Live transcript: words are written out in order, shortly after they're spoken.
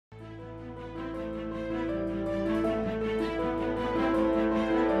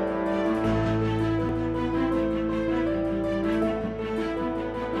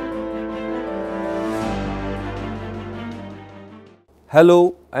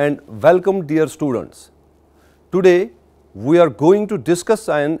Hello and welcome dear students. Today we are going to discuss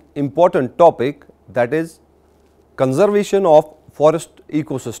an important topic, that is conservation of forest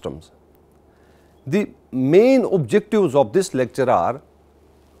ecosystems. The main objectives of this lecture are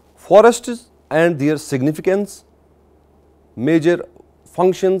forests and their significance, major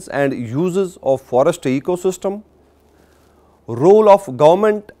functions and uses of forest ecosystem, role of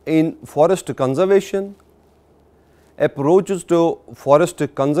government in forest conservation, approaches to forest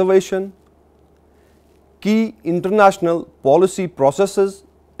conservation, key international policy processes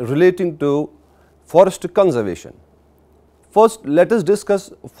relating to forest conservation. First, let us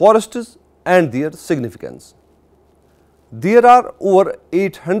discuss forests and their significance. There are over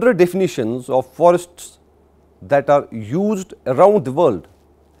 800 definitions of forests that are used around the world,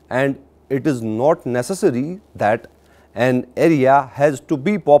 and it is not necessary that an area has to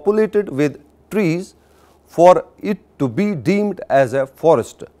be populated with trees for it to be deemed as a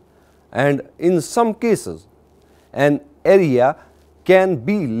forest, and in some cases an area can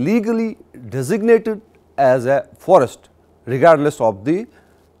be legally designated as a forest regardless of the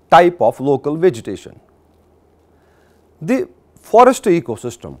type of local vegetation. The forest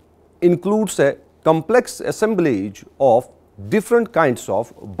ecosystem includes a complex assemblage of different kinds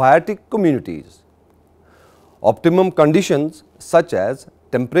of biotic communities. Optimum conditions such as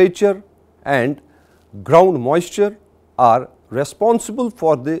temperature and ground moisture are responsible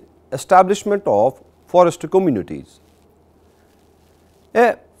for the establishment of forest communities.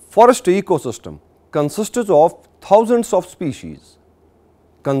 A forest ecosystem consists of thousands of species.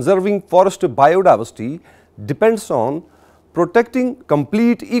 Conserving forest biodiversity depends on protecting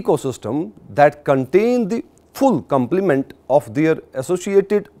complete ecosystem that contain the full complement of their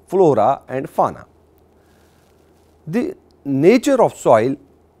associated flora and fauna. The nature of soil,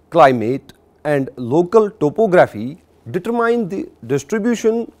 climate and local topography determine the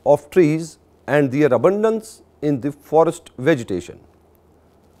distribution of trees and their abundance in the forest vegetation.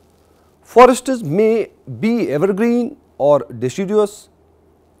 Forests may be evergreen or deciduous.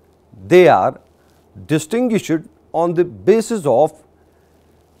 They are distinguished on the basis of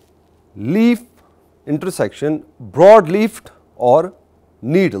leaf intersection, broad-leafed or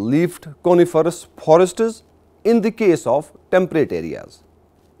needle-leafed coniferous forests in the case of temperate areas.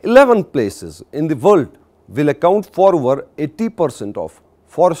 11 places in the world will account for over 80% of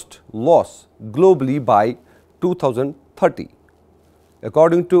forest loss globally by 2030,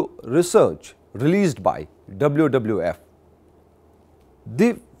 according to research released by WWF.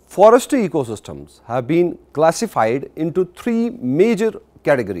 The forest ecosystems have been classified into three major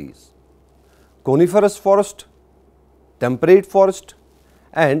categories: coniferous forest, temperate forest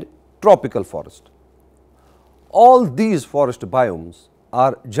and tropical forest. All these forest biomes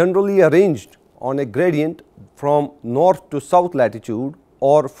are generally arranged on a gradient from north to south latitude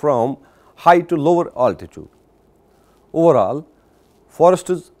or from high to lower altitude. Overall,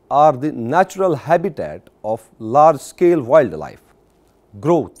 forests are the natural habitat of large scale wildlife.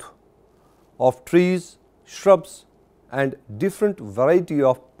 Growth of trees, shrubs and different variety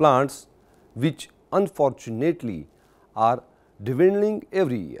of plants, which unfortunately are dwindling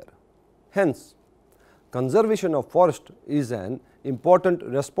every year. Hence, conservation of forest is an important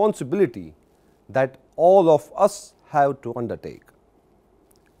responsibility that all of us have to undertake.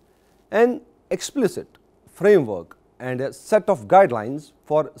 An explicit framework and a set of guidelines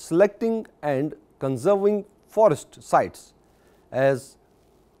for selecting and conserving forest sites as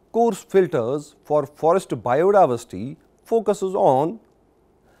coarse filters for forest biodiversity focuses on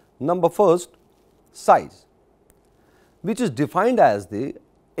first, size, which is defined as the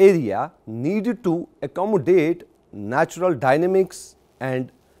area needed to accommodate natural dynamics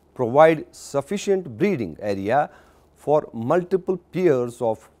and provide sufficient breeding area for multiple pairs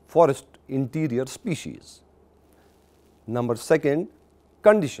of forest interior species. Second,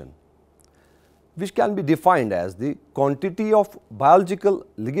 condition, which can be defined as the quantity of biological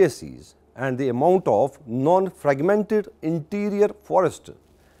legacies and the amount of non-fragmented interior forest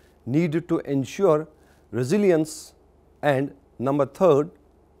needed to ensure resilience. And third,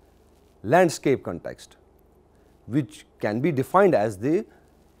 landscape context, which can be defined as the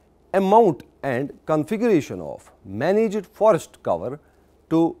amount and configuration of managed forest cover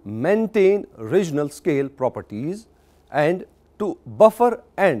to maintain regional scale properties and to buffer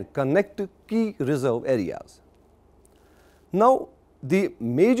and connect key reserve areas. Now, the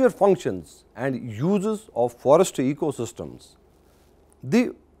major functions and uses of forest ecosystems.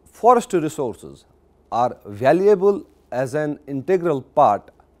 The forest resources are valuable as an integral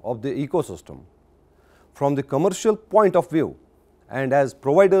part of the ecosystem from the commercial point of view and as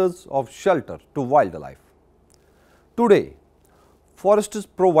providers of shelter to wildlife. Today, Forests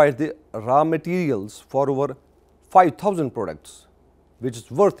provide the raw materials for over 5,000 products, which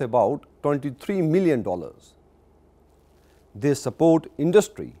is worth about $23 million. They support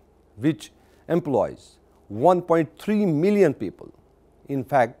industry, which employs 1.3 million people. In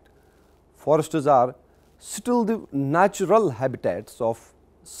fact, forests are still the natural habitats of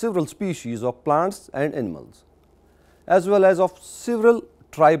several species of plants and animals, as well as of several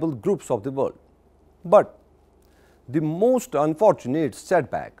tribal groups of the world. But the most unfortunate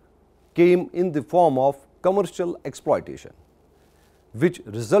setback came in the form of commercial exploitation, which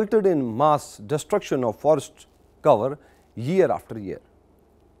resulted in mass destruction of forest cover year after year.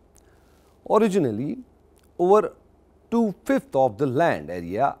 Originally, over 2/5 of the land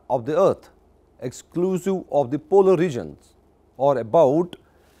area of the earth, exclusive of the polar regions, or about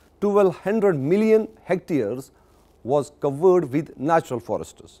 1,200 million hectares, was covered with natural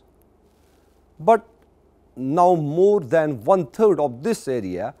forests. But now more than 1/3 of this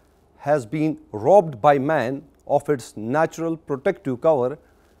area has been robbed by man of its natural protective cover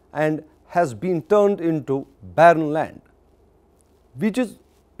and has been turned into barren land, which is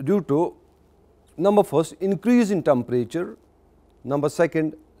due to number first, increase in temperature, number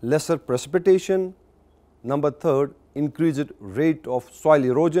second, lesser precipitation, number third, increased rate of soil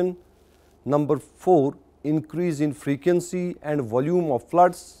erosion, number four, increase in frequency and volume of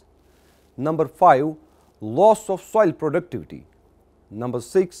floods, number five, loss of soil productivity, number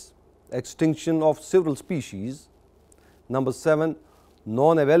six, extinction of several species, number seven,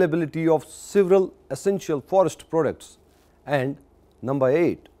 non-availability of several essential forest products, and number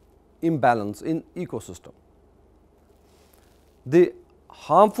eight, imbalance in ecosystem. The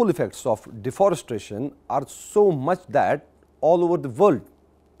harmful effects of deforestation are so much that all over the world,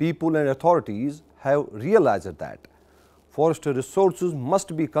 people and authorities have realized that forest resources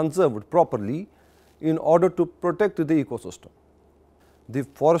must be conserved properly in order to protect the ecosystem. The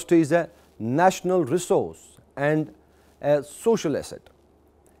forest is a national resource and a social asset.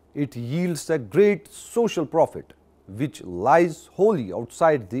 It yields a great social profit, which lies wholly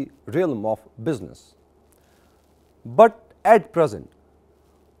outside the realm of business. But at present,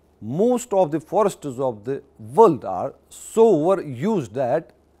 most of the forests of the world are so overused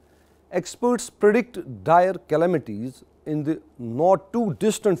that experts predict dire calamities in the not too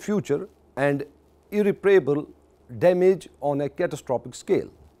distant future and irreparable damage on a catastrophic scale.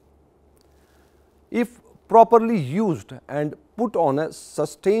 If properly used and put on a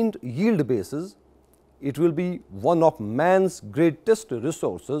sustained yield basis, it will be one of man's greatest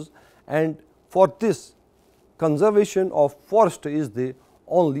resources, and for this, conservation of forest is the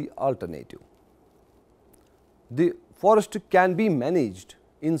only alternative. The forest can be managed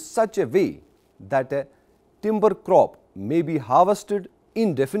in such a way that a timber crop may be harvested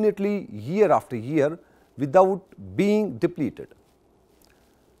indefinitely year after year without being depleted.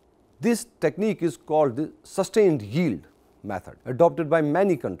 This technique is called the sustained yield method, adopted by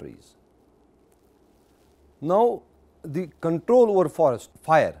many countries. Now, the control over forest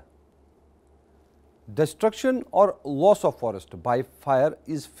fire. Destruction or loss of forest by fire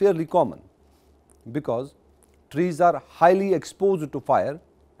is fairly common because trees are highly exposed to fire,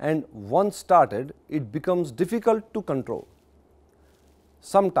 and once started, it becomes difficult to control.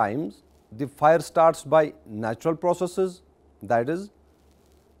 Sometimes the fire starts by natural processes, that is,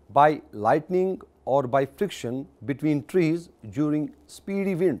 by lightning or by friction between trees during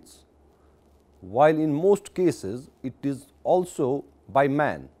speedy winds, while in most cases it is also by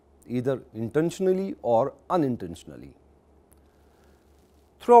man, either intentionally or unintentionally.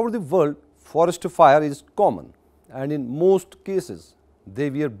 Throughout the world, forest fire is common, and in most cases they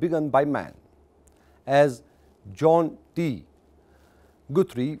were begun by man. As John T.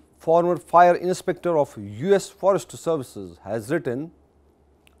 Guthrie, former fire inspector of US Forest Services, has written,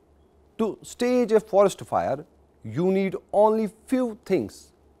 to stage a forest fire, you need only few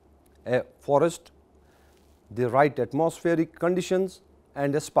things: a forest, the right atmospheric conditions,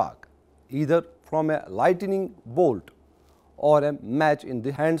 and a spark, either from a lightning bolt or a match in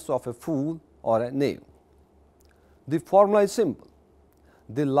the hands of a fool or a knave. The formula is simple: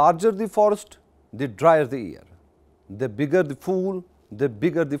 the larger the forest, the drier the air. The bigger the fool, the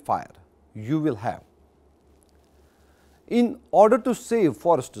bigger the fire you will have. In order to save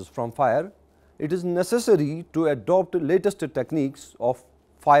forests from fire, it is necessary to adopt latest techniques of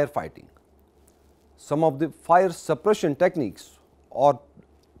firefighting. Some of the fire suppression techniques are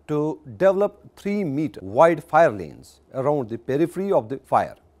to develop 3-meter wide fire lanes around the periphery of the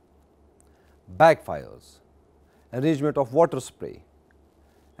fire, backfires, arrangement of water spray,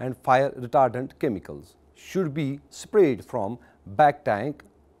 and fire retardant chemicals should be sprayed from back tank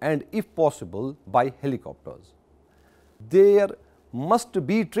and if possible by helicopters. Their must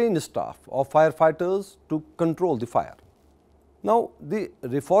be trained staff of firefighters to control the fire. Now, the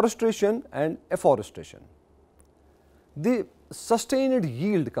reforestation and afforestation. The sustained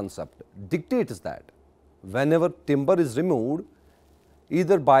yield concept dictates that whenever timber is removed,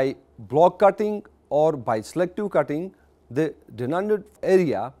 either by block cutting or by selective cutting, the denuded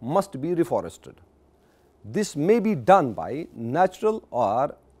area must be reforested. This may be done by natural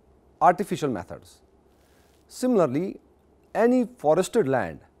or artificial methods. Similarly, any forested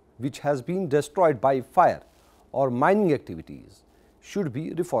land which has been destroyed by fire or mining activities should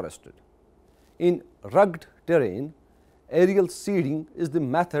be reforested. In rugged terrain, aerial seeding is the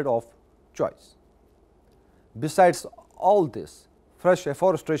method of choice. Besides all this, fresh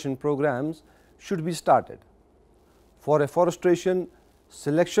afforestation programs should be started. For afforestation,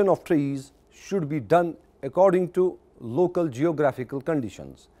 selection of trees should be done according to local geographical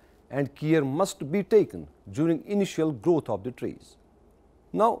conditions, and care must be taken during initial growth of the trees.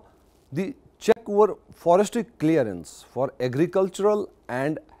 Now, the check over forestry clearance for agricultural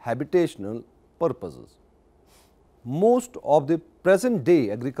and habitational purposes. Most of the present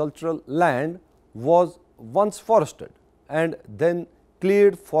day agricultural land was once forested and then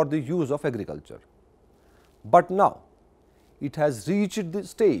cleared for the use of agriculture. But now, it has reached the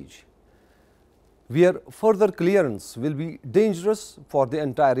stage where further clearance will be dangerous for the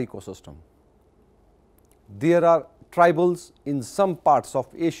entire ecosystem. There are tribals in some parts of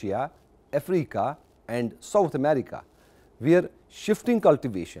Asia, Africa and South America where shifting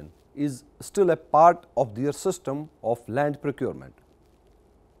cultivation is still a part of their system of land procurement.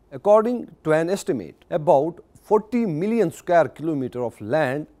 According to an estimate, about 40 million square kilometer of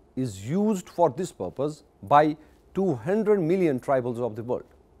land is used for this purpose by 200 million tribals of the world.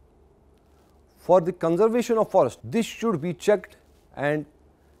 For the conservation of forest, this should be checked and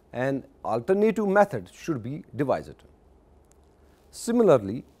an alternative method should be devised.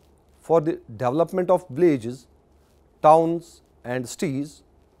 Similarly, for the development of villages, towns and cities,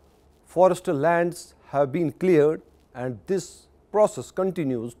 forested lands have been cleared and this process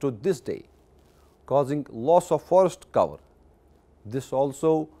continues to this day, causing loss of forest cover. This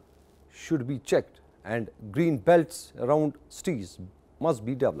also should be checked and green belts around cities must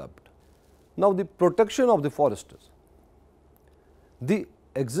be developed. Now, the protection of the forests. The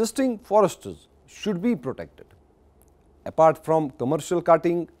existing forests should be protected. Apart from commercial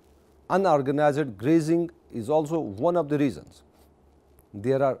cutting, unorganized grazing is also one of the reasons.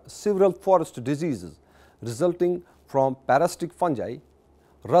 There are several forest diseases resulting from parasitic fungi,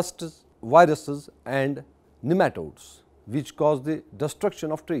 rusts, viruses and nematodes which cause the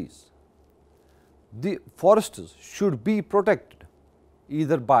destruction of trees. The forests should be protected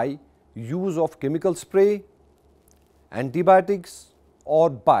either by use of chemical spray, antibiotics or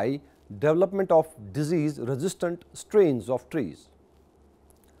by development of disease resistant strains of trees.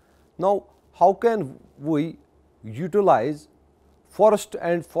 Now, how can we utilize forest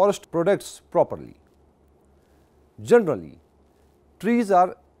and forest products properly? Generally, trees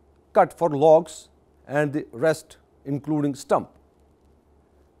are cut for logs and the rest including stump,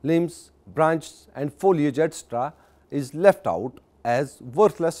 limbs, branches and foliage etc. is left out as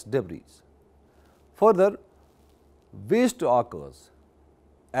worthless debris. Further, waste occurs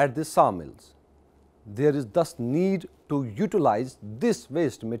at the sawmills. There is thus need to utilize this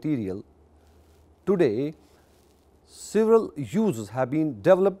waste material. Today, several uses have been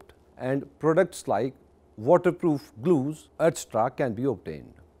developed and products like waterproof glues etc. can be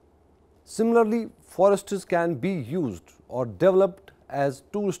obtained. Similarly, forests can be used or developed as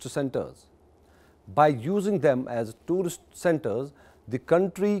tourist centers. By using them as tourist centers, the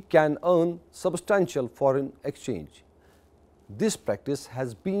country can earn substantial foreign exchange. This practice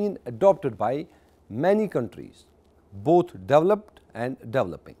has been adopted by many countries, both developed and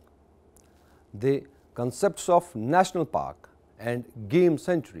developing. The concepts of national park and game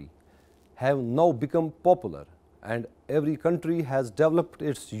sanctuary have now become popular and every country has developed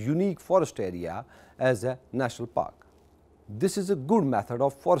its unique forest area as a national park. This is a good method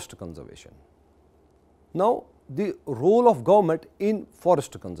of forest conservation. Now, the role of government in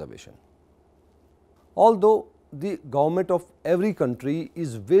forest conservation. Although the government of every country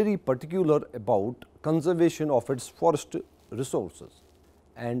is very particular about conservation of its forest resources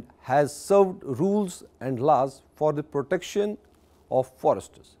and has served rules and laws for the protection of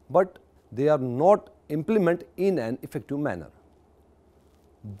forests, but they are not implemented in an effective manner.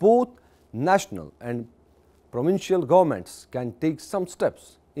 Both national and provincial governments can take some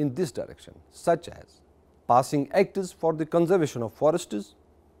steps in this direction, such as passing acts for the conservation of forests,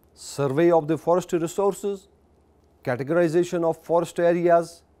 survey of the forest resources, categorization of forest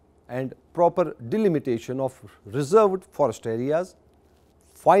areas and proper delimitation of reserved forest areas,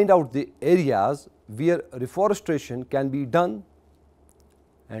 find out the areas where reforestation can be done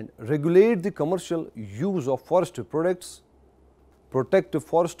and regulate the commercial use of forestry products, protect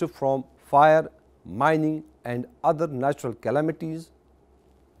forest from fire, mining and other natural calamities,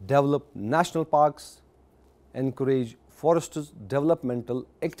 develop national parks, encourage forest developmental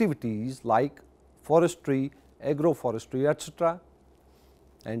activities like forestry, agroforestry, etc.,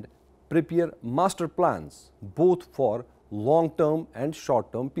 and prepare master plans both for long-term and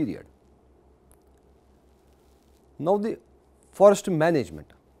short-term period. Now, the forest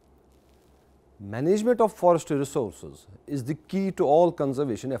management. Management of forest resources is the key to all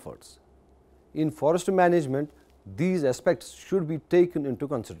conservation efforts. In forest management, these aspects should be taken into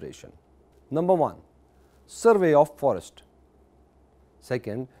consideration. Number 1, survey of forest.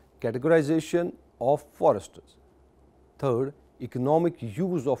 Second, categorization of forests. Third, economic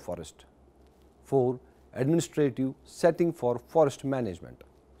use of forest. 4, administrative setting for forest management.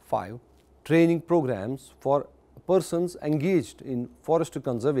 5, training programs for persons engaged in forest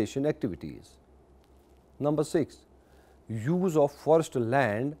conservation activities. Number 6, use of forest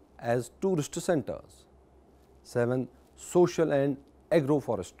land as tourist centers. 7, social and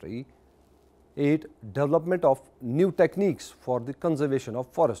agroforestry. 8, development of new techniques for the conservation of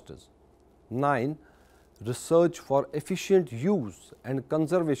forests. 9, research for efficient use and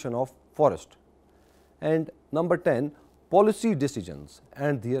conservation of forest. And number 10, policy decisions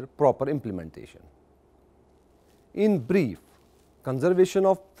and their proper implementation. In brief, conservation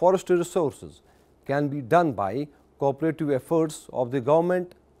of forest resources can be done by cooperative efforts of the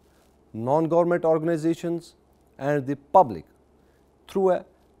government, non-government organizations and the public through a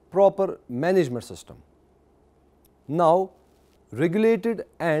proper management system. Now, regulated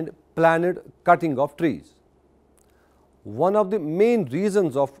and planned cutting of trees. One of the main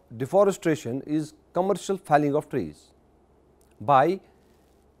reasons of deforestation is commercial felling of trees. By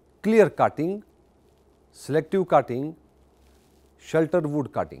clear cutting, selective cutting, shelter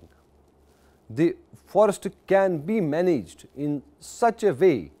wood cutting, the forest can be managed in such a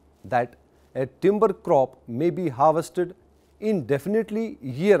way that a timber crop may be harvested indefinitely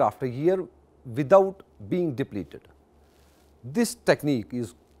year after year without being depleted. This technique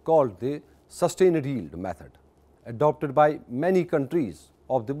is called the sustained yield method, adopted by many countries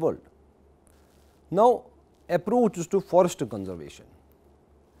of the world. Now, approaches to forest conservation.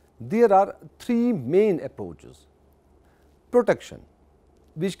 There are 3 main approaches. Protection,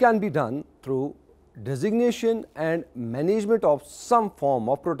 which can be done through designation and management of some form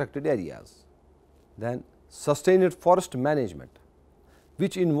of protected areas. Then sustained forest management,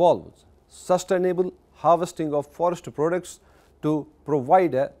 which involves sustainable harvesting of forest products to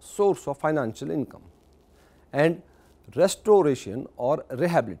provide a source of financial income, and restoration or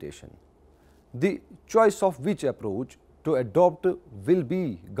rehabilitation, the choice of which approach to adopt will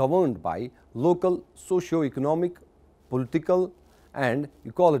be governed by local socio-economic, political and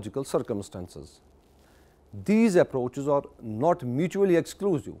ecological circumstances. These approaches are not mutually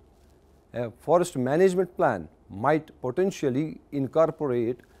exclusive. A forest management plan might potentially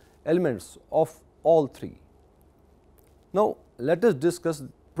incorporate elements of all 3. Now, let us discuss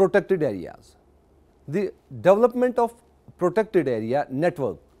protected areas. The development of protected area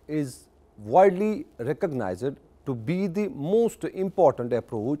network is widely recognized to be the most important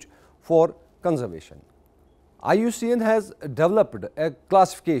approach for conservation. IUCN has developed a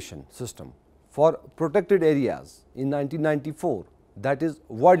classification system for protected areas in 1994 that is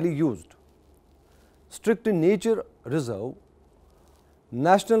widely used. Strict nature reserve,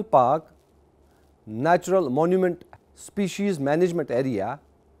 national park, natural monument, species management area,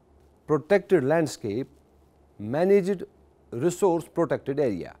 protected landscape, managed resource protected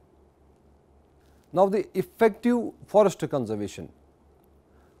area. Now, the effective forest conservation.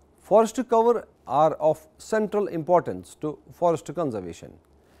 Forest cover are of central importance to forest conservation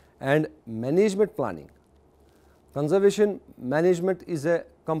and management planning. Conservation management is a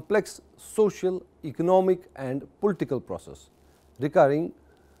complex social, economic and political process requiring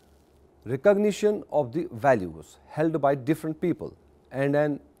recognition of the values held by different people and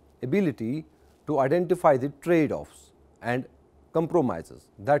an ability to identify the trade-offs and compromises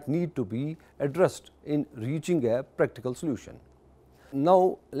that need to be addressed in reaching a practical solution.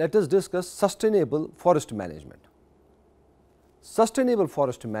 Now, let us discuss sustainable forest management. Sustainable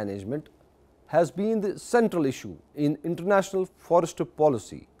forest management has been the central issue in international forest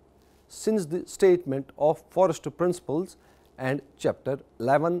policy since the statement of forest principles and chapter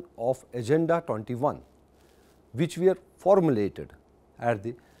 11 of Agenda 21, which were formulated at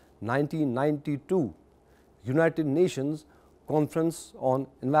the 1992 United Nations Conference on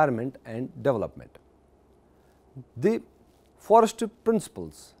Environment and Development. The Forest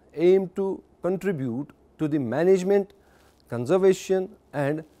principles aim to contribute to the management, conservation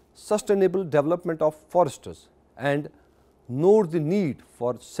and sustainable development of forests and note the need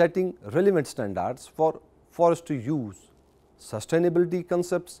for setting relevant standards for forest use. Sustainability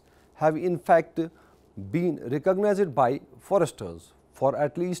concepts have in fact been recognized by foresters for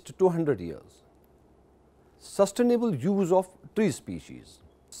at least 200 years. Sustainable use of tree species.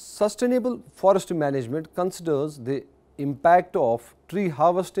 Sustainable forest management considers the impact of tree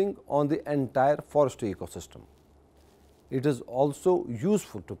harvesting on the entire forest ecosystem. It is also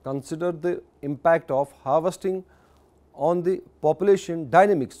useful to consider the impact of harvesting on the population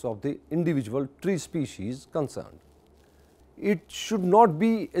dynamics of the individual tree species concerned. It should not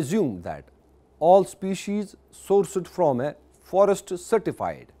be assumed that all species sourced from a forest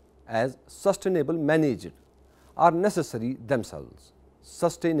certified as sustainable managed are necessary themselves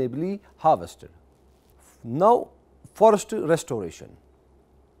sustainably harvested. Now, forest restoration.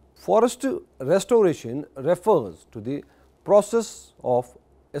 Forest restoration refers to the process of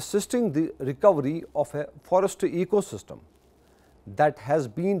assisting the recovery of a forest ecosystem that has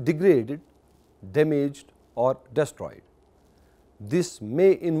been degraded, damaged or destroyed. This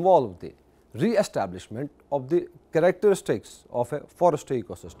may involve the re-establishment of the characteristics of a forest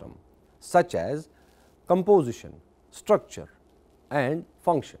ecosystem such as composition, structure and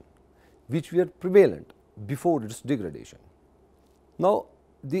function which were prevalent before its degradation. Now,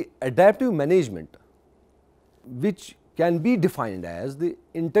 the adaptive management, which can be defined as the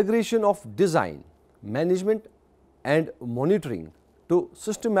integration of design, management and monitoring to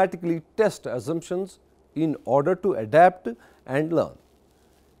systematically test assumptions in order to adapt and learn.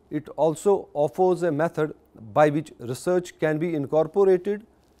 It also offers a method by which research can be incorporated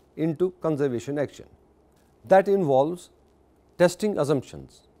into conservation action that involves testing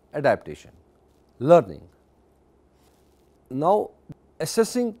assumptions, adaptation, learning. Now,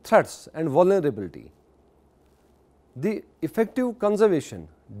 assessing threats and vulnerability. The effective conservation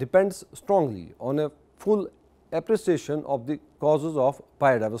depends strongly on a full appreciation of the causes of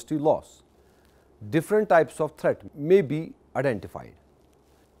biodiversity loss. Different types of threat may be identified.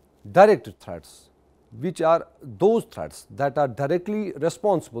 Direct threats, which are those threats that are directly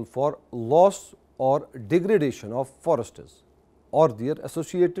responsible for loss or degradation of forests or their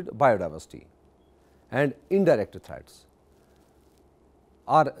associated biodiversity, and indirect threats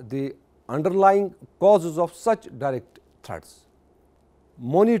are the underlying causes of such direct threats.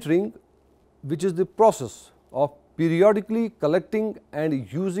 Monitoring, which is the process of periodically collecting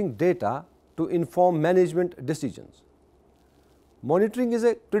and using data to inform management decisions. Monitoring is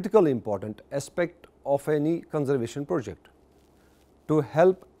a critically important aspect of any conservation project to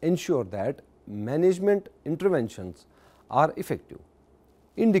help ensure that management interventions are effective.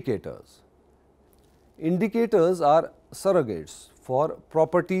 Indicators. Indicators are surrogates for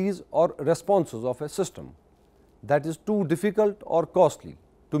properties or responses of a system that is too difficult or costly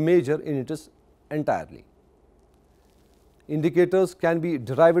to measure in its entirety. Indicators can be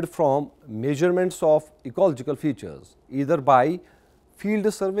derived from measurements of ecological features either by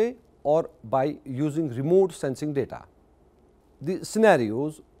field survey or by using remote sensing data. The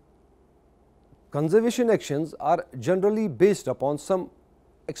scenarios. Conservation actions are generally based upon some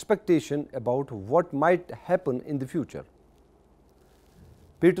expectation about what might happen in the future.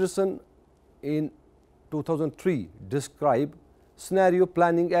 Peterson in 2003 described scenario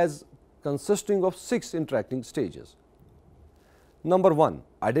planning as consisting of 6 interacting stages. Number 1,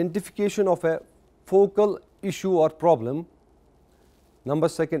 identification of a focal issue or problem. Number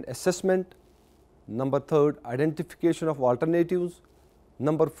 2, assessment. Number 3, identification of alternatives.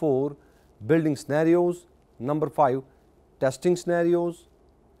 Number 4, building scenarios. Number 5, testing scenarios.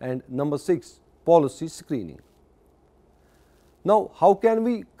 And number 6, policy screening. Now, how can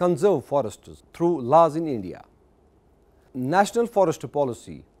we conserve forests through laws in India? National Forest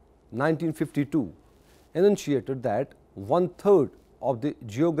Policy 1952 enunciated that 1/3 of the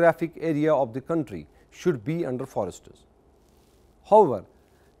geographic area of the country should be under forests. However,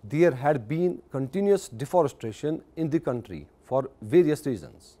 there had been continuous deforestation in the country for various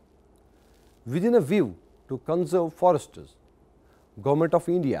reasons. Within a view to conserve forests, Government of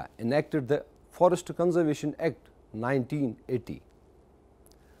India enacted the Forest Conservation Act 1980.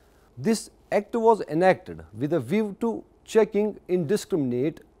 This act was enacted with a view to checking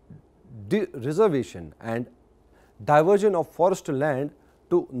indiscriminate reservation and diversion of forest land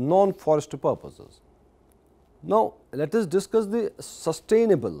to non-forest purposes. Now, let us discuss the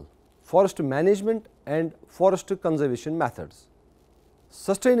sustainable forest management and forest conservation methods.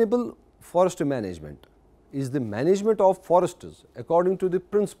 Sustainable forest management is the management of forests according to the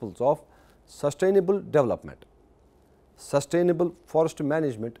principles of sustainable development. sustainable forest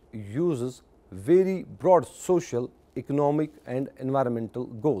management uses very broad social, economic and environmental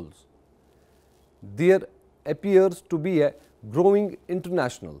goals. There appears to be a growing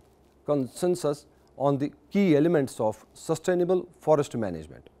international consensus on the key elements of sustainable forest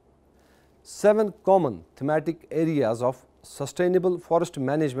management. 7 common thematic areas of sustainable forest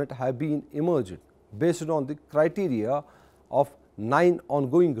management have been emerged based on the criteria of 9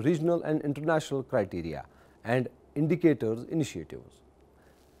 ongoing regional and international criteria and indicators initiatives.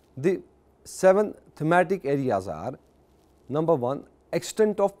 The 7 thematic areas are: number 1,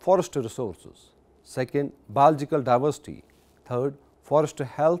 extent of forest resources; second, biological diversity; third, forest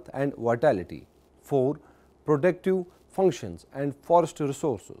health and vitality; 4, protective functions and forest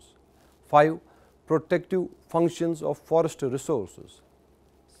resources; 5, protective functions of forest resources;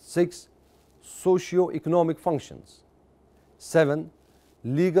 6, socio-economic functions; 7,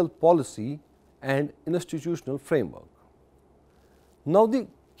 legal policy and institutional framework. Now, the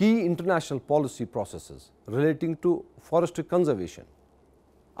key international policy processes relating to forest conservation.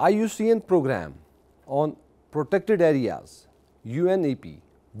 IUCN Program on Protected Areas, UNEP,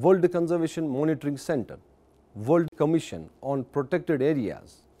 World Conservation Monitoring Center, World Commission on Protected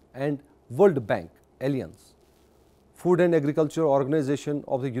Areas and World Bank Alliance, Food and Agriculture Organization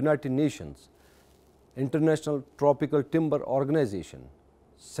of the United Nations, International Tropical Timber Organization,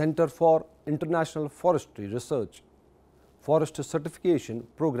 Center for International Forestry Research, Forest Certification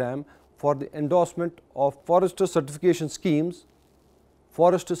Program for the endorsement of forest certification schemes,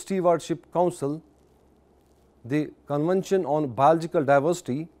 Forest Stewardship Council, the Convention on Biological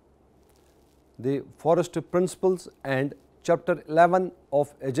Diversity, the Forest Principles and Chapter 11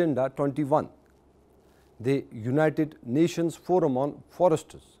 of Agenda 21, the United Nations Forum on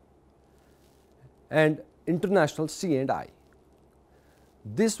Forests and International C&I.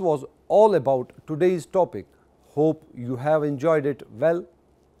 This was all about today's topic. Hope you have enjoyed it well.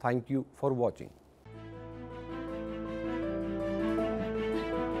 Thank you for watching.